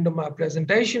to the end of my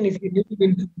presentation. If you need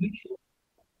information,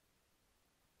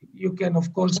 you can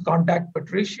of course contact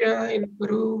Patricia in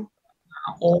Peru,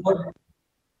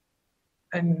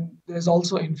 and there's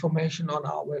also information on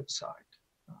our website.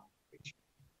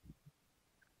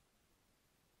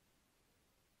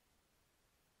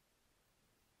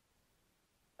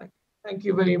 Thank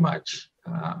you very much.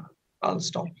 I'll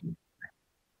stop you.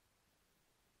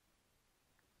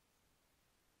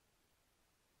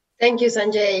 Thank you,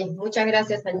 Sanjay. Muchas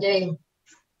gracias, Sanjay.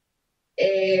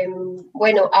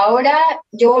 Bueno, ahora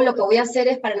yo lo que voy a hacer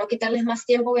es, para no quitarles más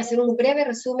tiempo, voy a hacer un breve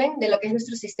resumen de lo que es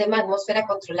nuestro sistema de atmósfera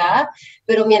controlada,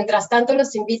 pero mientras tanto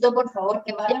los invito, por favor,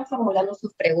 que vayan formulando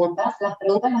sus preguntas. Las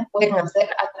preguntas las pueden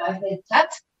hacer a través del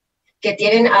chat que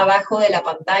tienen abajo de la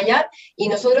pantalla, y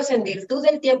nosotros en virtud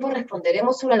del tiempo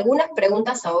responderemos sobre algunas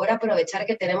preguntas ahora, aprovechar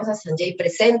que tenemos a Sanjay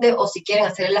presente, o si quieren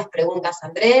hacerle las preguntas a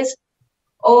Andrés,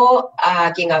 o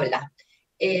a quien habla.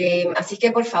 Así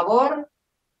que por favor,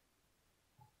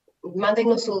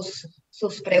 mándennos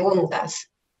sus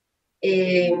preguntas.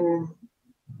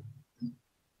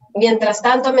 Mientras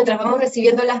tanto, mientras vamos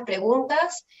recibiendo las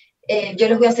preguntas, yo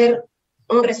les voy a hacer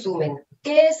un resumen.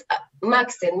 ¿Qué es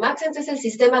Maxtend? Maxtend es el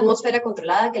sistema de atmósfera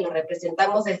controlada que lo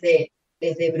representamos desde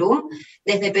Broom.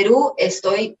 Desde Perú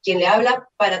estoy quien le habla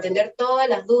para atender todas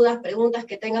las dudas, preguntas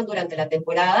que tengan durante la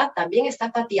temporada. También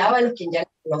está Patricia, los quien ya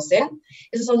conocen.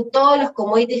 Esos son todos los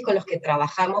commodities con los que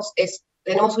trabajamos.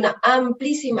 Tenemos una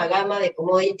amplísima gama de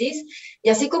commodities, y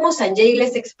así como Sanjay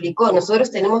les explicó, nosotros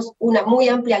tenemos una muy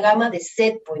amplia gama de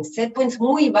set points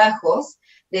muy bajos,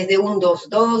 desde un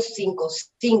 2.2,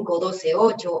 5.5,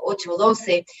 12.8,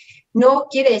 8.12. No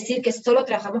quiere decir que solo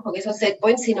trabajamos con esos set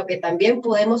points, sino que también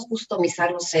podemos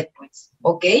customizar los set points,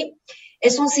 ¿ok?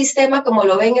 Es un sistema, como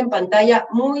lo ven en pantalla,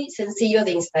 muy sencillo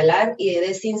de instalar y de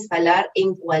desinstalar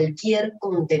en cualquier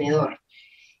contenedor.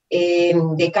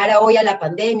 de cara hoy a la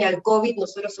pandemia, al COVID,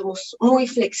 nosotros somos muy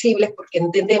flexibles porque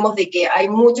entendemos de que hay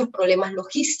muchos problemas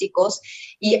logísticos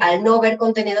y al no ver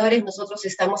contenedores nosotros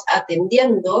estamos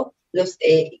atendiendo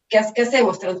 ¿qué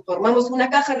hacemos? Transformamos una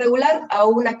caja regular a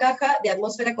una caja de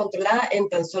atmósfera controlada en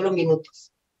tan solo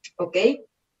minutos, ¿ok?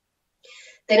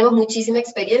 Tenemos muchísima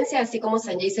experiencia, así como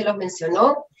Sanjay se los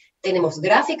mencionó. Tenemos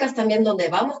gráficas también donde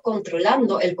vamos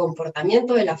controlando el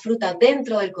comportamiento de la fruta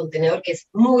dentro del contenedor, que es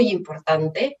muy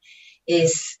importante,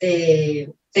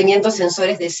 teniendo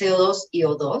sensores de CO2 y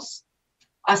O2.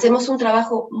 Hacemos un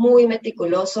trabajo muy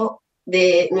meticuloso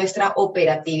de nuestra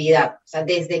operatividad, o sea,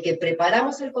 desde que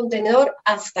preparamos el contenedor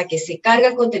hasta que se carga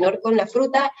el contenedor con la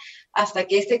fruta, hasta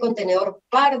que este contenedor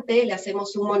parte, le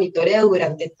hacemos un monitoreo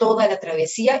durante toda la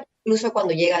travesía, incluso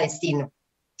cuando llega a destino,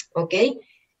 ¿ok?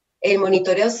 El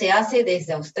monitoreo se hace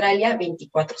desde Australia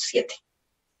 24/7.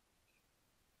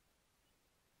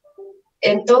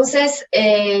 Entonces,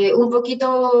 un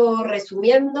poquito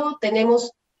resumiendo,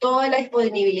 tenemos toda la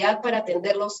disponibilidad para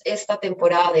atenderlos esta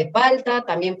temporada de palta,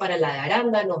 también para la de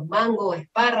arándanos, mango,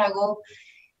 espárrago.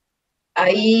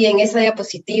 Ahí en esa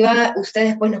diapositiva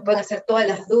ustedes después nos pueden hacer todas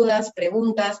las dudas,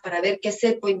 preguntas para ver qué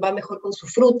set point va mejor con su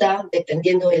fruta,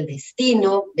 dependiendo del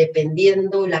destino,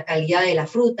 dependiendo la calidad de la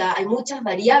fruta. Hay muchas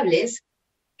variables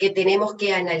que tenemos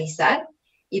que analizar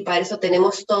y para eso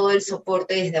tenemos todo el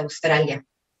soporte desde Australia,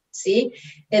 ¿sí?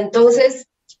 Entonces,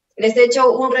 les he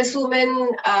hecho un resumen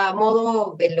a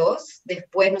modo veloz.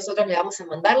 Después nosotros le vamos a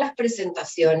mandar las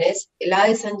presentaciones, la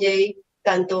de Sanjay,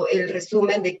 tanto el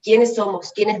resumen de quiénes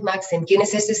somos, quién es Maxen, quién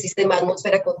es este sistema de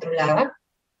atmósfera controlada.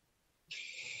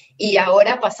 Y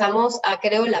ahora pasamos a,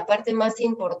 creo, la parte más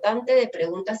importante de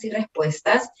preguntas y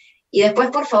respuestas. Y después,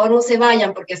 por favor, no se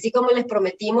vayan, porque así como les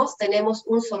prometimos, tenemos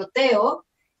un sorteo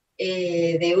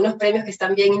de unos premios que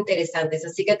están bien interesantes.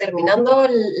 Así que terminando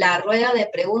la rueda de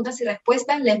preguntas y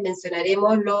respuestas, les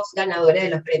mencionaremos los ganadores de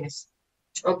los premios.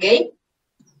 ¿Ok?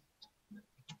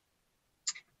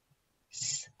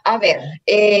 A ver,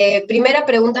 primera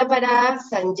pregunta para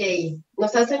Sanjay.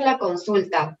 Nos hacen la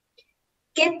consulta.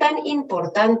 ¿Qué tan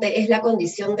importante es la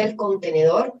condición del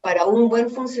contenedor para un buen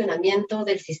funcionamiento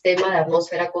del sistema de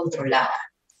atmósfera controlada?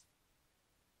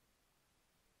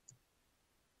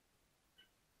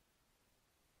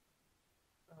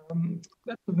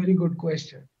 That's a very good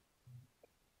question.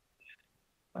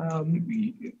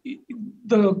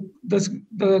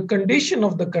 The condition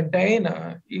of the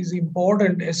container is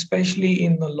important, especially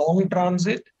in the long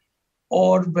transit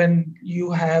or when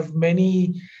you have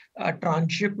many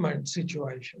transshipment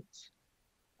situations.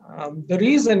 The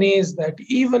reason is that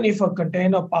even if a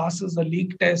container passes a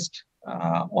leak test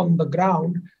on the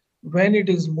ground, when it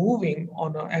is moving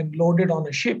and loaded on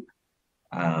a ship,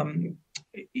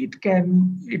 it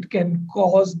can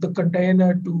cause the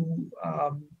container to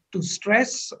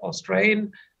stress or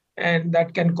strain, and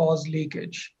that can cause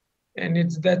leakage. And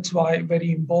that's why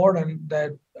very important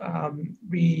that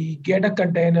we get a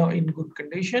container in good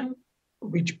condition,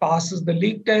 which passes the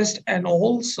leak test and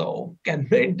also can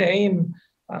maintain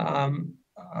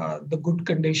the good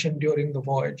condition during the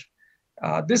voyage.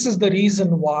 This is the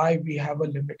reason why we have a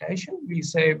limitation. We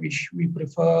say we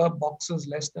prefer boxes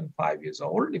less than 5 years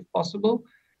old, if possible.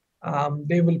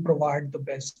 They will provide the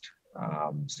best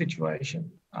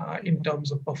situation in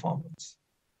terms of performance.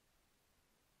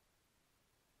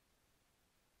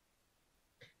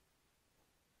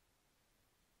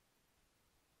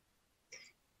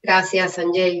 Gracias,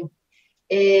 Sanjay.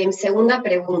 Segunda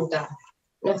pregunta.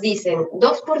 Nos dicen,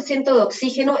 2% de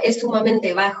oxígeno es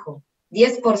sumamente bajo.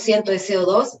 10% de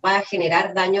CO2 va a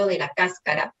generar daño de la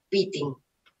cáscara, pitting.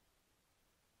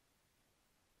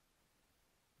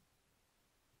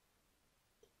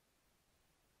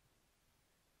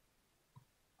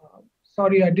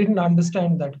 Sorry, I didn't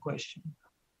understand that question.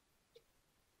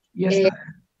 Yes,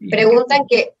 preguntan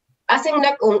que hacen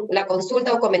la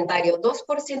consulta o comentario,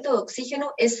 2% de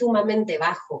oxígeno es sumamente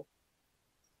bajo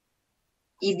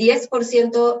y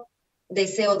 10% de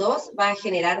CO2 va a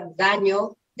generar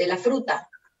daño de la fruta.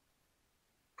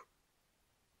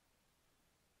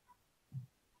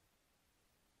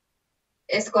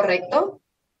 ¿Es correcto?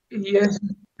 Yes.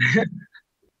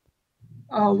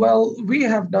 Well, we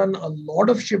have done a lot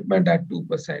of shipment at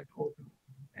 2% O2.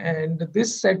 And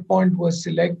this set point was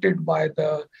selected by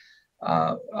the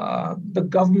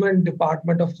government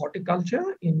Department of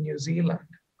Horticulture in New Zealand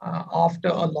after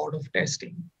a lot of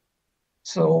testing.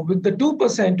 So with the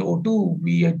 2% O2,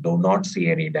 we do not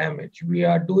see any damage. We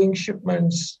are doing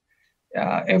shipments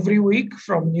every week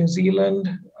from New Zealand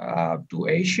to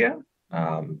Asia,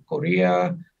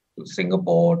 Korea, to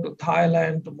Singapore, to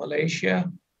Thailand, to Malaysia.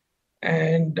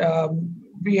 And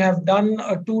we have done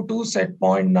a 2-2 set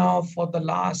point now for the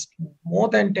last more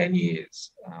than 10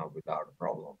 years without a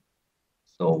problem.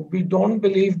 So we don't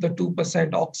believe the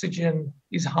 2% oxygen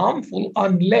is harmful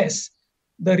unless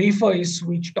the reefer is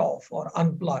switched off or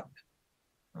unplugged.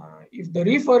 If the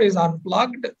reefer is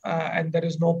unplugged and there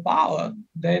is no power,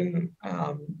 then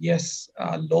yes,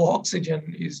 low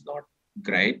oxygen is not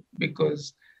great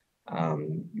because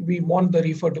we want the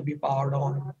reefer to be powered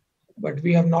on. But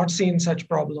we have not seen such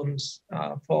problems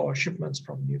for shipments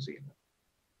from New Zealand.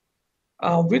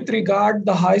 With regard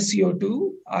the high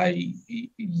CO2,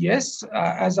 yes,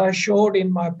 as I showed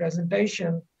in my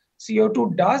presentation,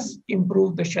 CO2 does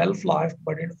improve the shelf life,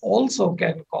 but it also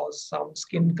can cause some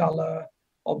skin color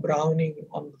or browning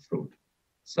on the fruit.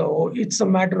 So it's a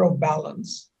matter of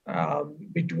balance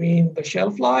between the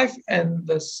shelf life and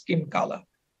the skin color.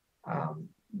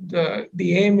 The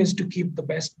aim is to keep the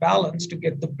best balance to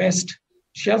get the best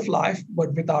shelf life,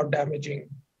 but without damaging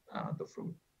the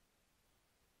fruit.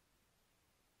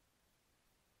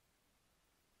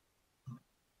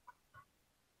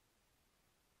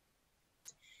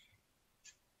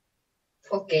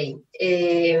 Ok,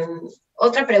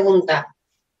 otra pregunta.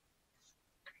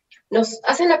 Nos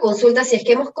hacen la consulta si es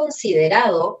que hemos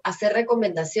considerado hacer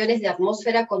recomendaciones de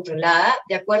atmósfera controlada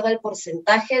de acuerdo al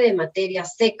porcentaje de materia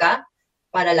seca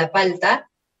para la palta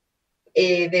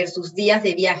versus días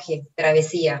de viaje,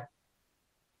 travesía.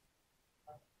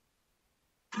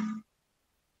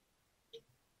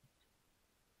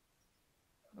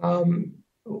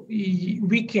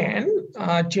 We can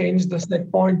change the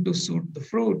set point to suit the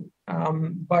fruit,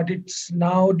 but it's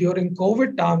now during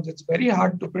COVID times, it's very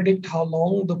hard to predict how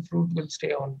long the fruit will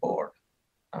stay on board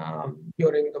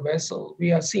during the vessel.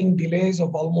 We are seeing delays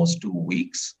of almost 2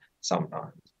 weeks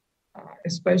sometimes,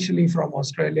 especially from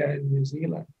Australia and New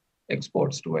Zealand,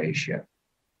 exports to Asia.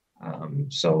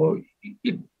 So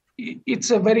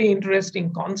it's a very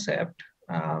interesting concept.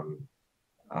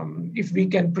 If we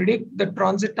can predict the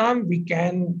transit time, we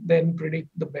can then predict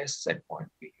the best set point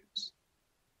we use.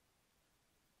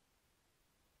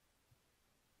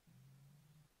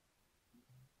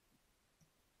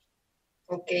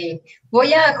 Ok,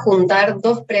 voy a juntar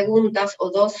dos preguntas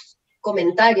o dos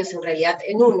comentarios en realidad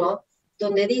en uno,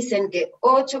 donde dicen que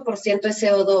 8% de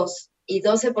CO2 y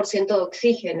 12% de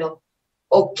oxígeno,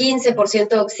 o 15%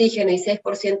 de oxígeno y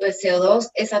 6% de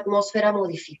CO2 es atmósfera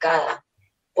modificada.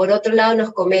 Por otro lado,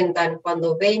 nos comentan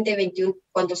cuando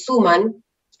suman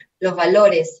los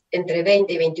valores entre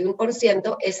 20 y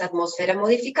 21% es atmósfera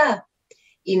modificada.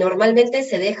 Y normalmente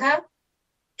se deja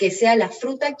que sea la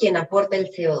fruta quien aporte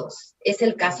el CO2. ¿Es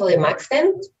el caso de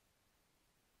Maxent?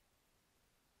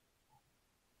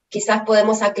 Quizás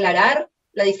podemos aclarar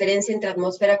la diferencia entre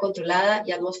atmósfera controlada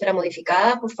y atmósfera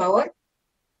modificada, por favor.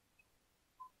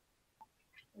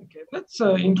 Okay, that's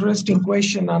an interesting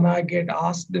question, and I get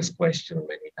asked this question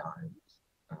many times.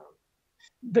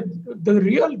 The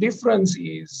real difference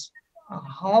is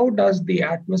how does the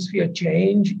atmosphere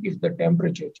change if the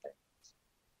temperature changes?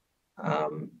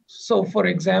 So, for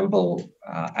example,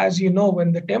 as you know,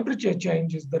 when the temperature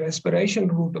changes, the respiration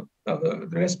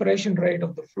rate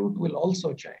of the fruit will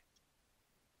also change.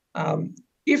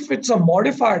 If it's a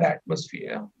modified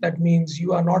atmosphere, that means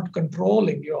you are not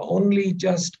controlling, you're only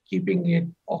just keeping it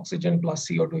oxygen plus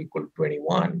CO2 equal to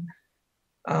 21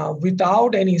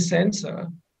 without any sensor,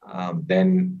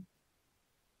 then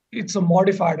it's a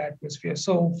modified atmosphere.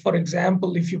 So for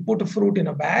example, if you put a fruit in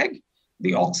a bag,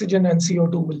 the oxygen and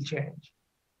CO2 will change.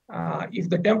 If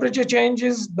the temperature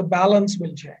changes, the balance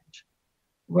will change.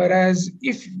 Whereas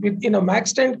if in a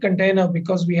max tent container,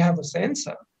 because we have a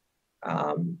sensor,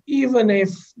 even if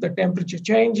the temperature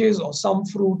changes or some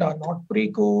fruit are not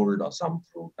pre-cooled or some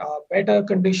fruit are better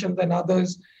conditioned than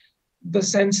others, the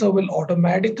sensor will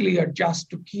automatically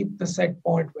adjust to keep the set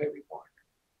point where we want.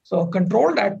 So a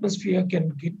controlled atmosphere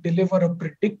can deliver a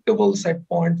predictable set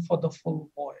point for the full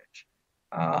voyage.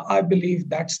 I believe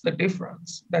that's the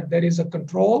difference, that there is a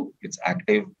control, it's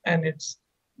active, and it's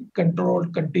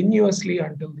controlled continuously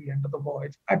until the end of the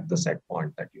voyage at the set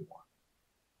point that you want.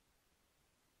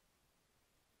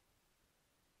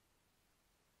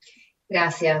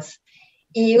 Gracias.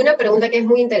 Y una pregunta que es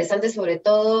muy interesante, sobre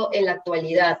todo en la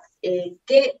actualidad,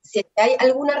 si hay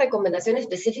alguna recomendación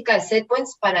específica de set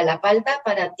points para la palta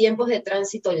para tiempos de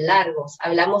tránsito largos.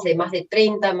 Hablamos de más de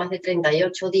 30, más de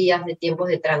 38 días de tiempos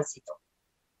de tránsito.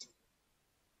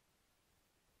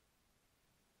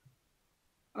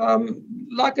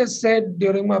 Like I said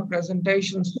during my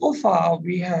presentation, so far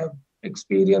we have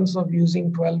experience of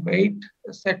using 12-8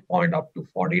 set point up to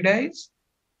 40 days.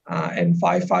 And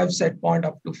 5-5 set point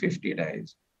up to 50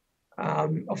 days.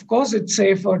 Of course, it's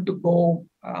safer to go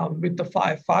with the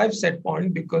 5.5 set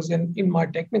point, because in my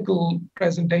technical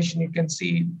presentation, you can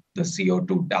see the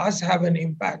CO2 does have an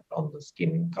impact on the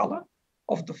skin color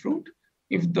of the fruit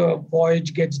if the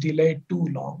voyage gets delayed too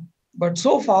long. But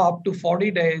so far, up to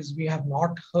 40 days, we have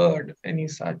not heard any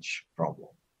such problem.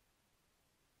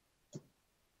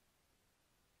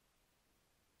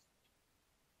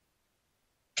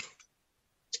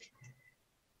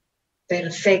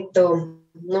 Perfecto.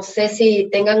 No sé si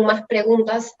tengan más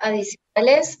preguntas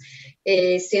adicionales,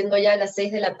 siendo ya las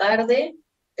 6 de la tarde,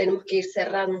 tenemos que ir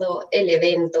cerrando el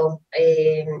evento.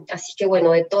 Así que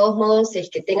bueno, de todos modos, si es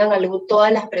que tengan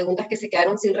todas las preguntas que se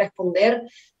quedaron sin responder,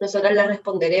 nosotros las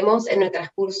responderemos en el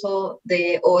transcurso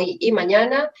de hoy y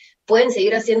mañana. Pueden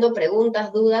seguir haciendo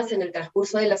preguntas, dudas en el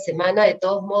transcurso de la semana, de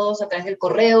todos modos, a través del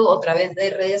correo o a través de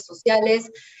redes sociales,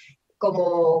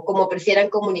 como prefieran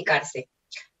comunicarse.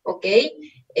 ¿Ok?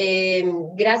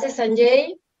 Gracias,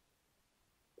 Sanjay.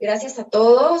 Gracias a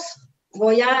todos.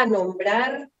 Voy a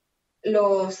nombrar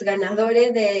los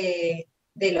ganadores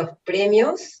de los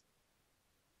premios.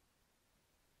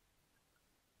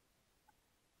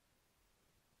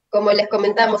 Como les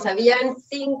comentamos, habían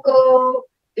 5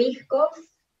 piscos,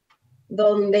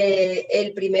 donde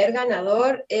el primer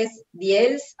ganador es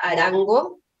Diels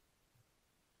Arango.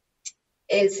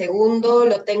 El segundo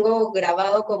lo tengo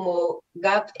grabado como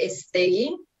Gap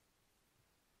Stegui.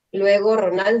 Luego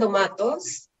Ronaldo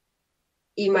Matos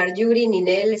y Marjorie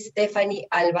Ninel Stephanie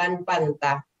Alban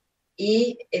Panta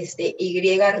y Y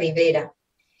Rivera.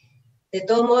 De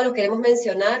todos modos los queremos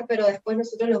mencionar, pero después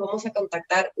nosotros los vamos a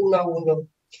contactar uno a uno.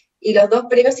 Y los 2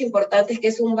 premios importantes, que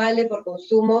es un vale por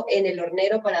consumo en el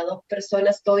hornero para 2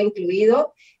 personas, todo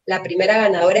incluido. La primera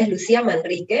ganadora es Lucía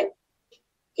Manrique,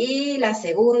 y la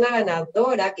segunda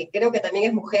ganadora, que creo que también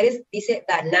es mujeres, dice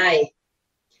Danae.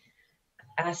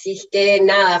 Así que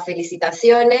nada,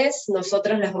 felicitaciones.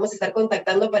 Nosotros las vamos a estar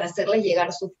contactando para hacerles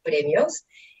llegar sus premios.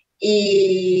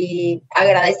 Y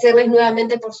agradecerles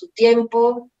nuevamente por su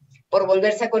tiempo, por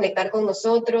volverse a conectar con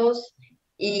nosotros.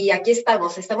 Y aquí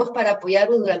estamos para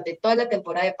apoyarlos durante toda la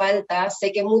temporada de palta.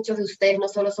 Sé que muchos de ustedes no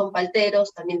solo son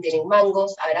palteros, también tienen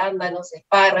mangos, arándanos,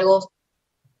 espárragos.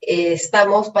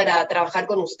 Estamos para trabajar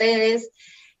con ustedes.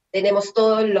 Tenemos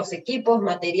todos los equipos,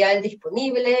 material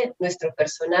disponible, nuestro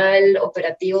personal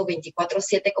operativo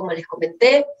 24/7, como les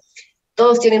comenté.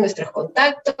 Todos tienen nuestros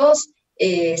contactos.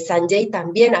 Sanjay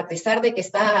también, a pesar de que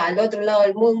está al otro lado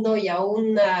del mundo y a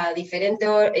un diferente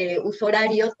uso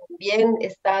horario, también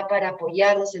está para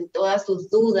apoyarnos en todas sus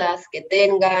dudas que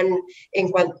tengan,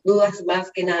 dudas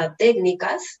más que nada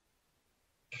técnicas.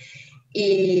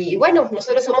 Y bueno,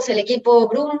 nosotros somos el equipo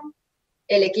Broom,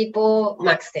 el equipo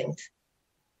Maxtent.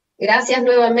 Gracias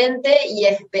nuevamente y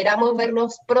esperamos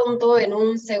vernos pronto en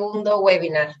un segundo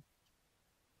webinar.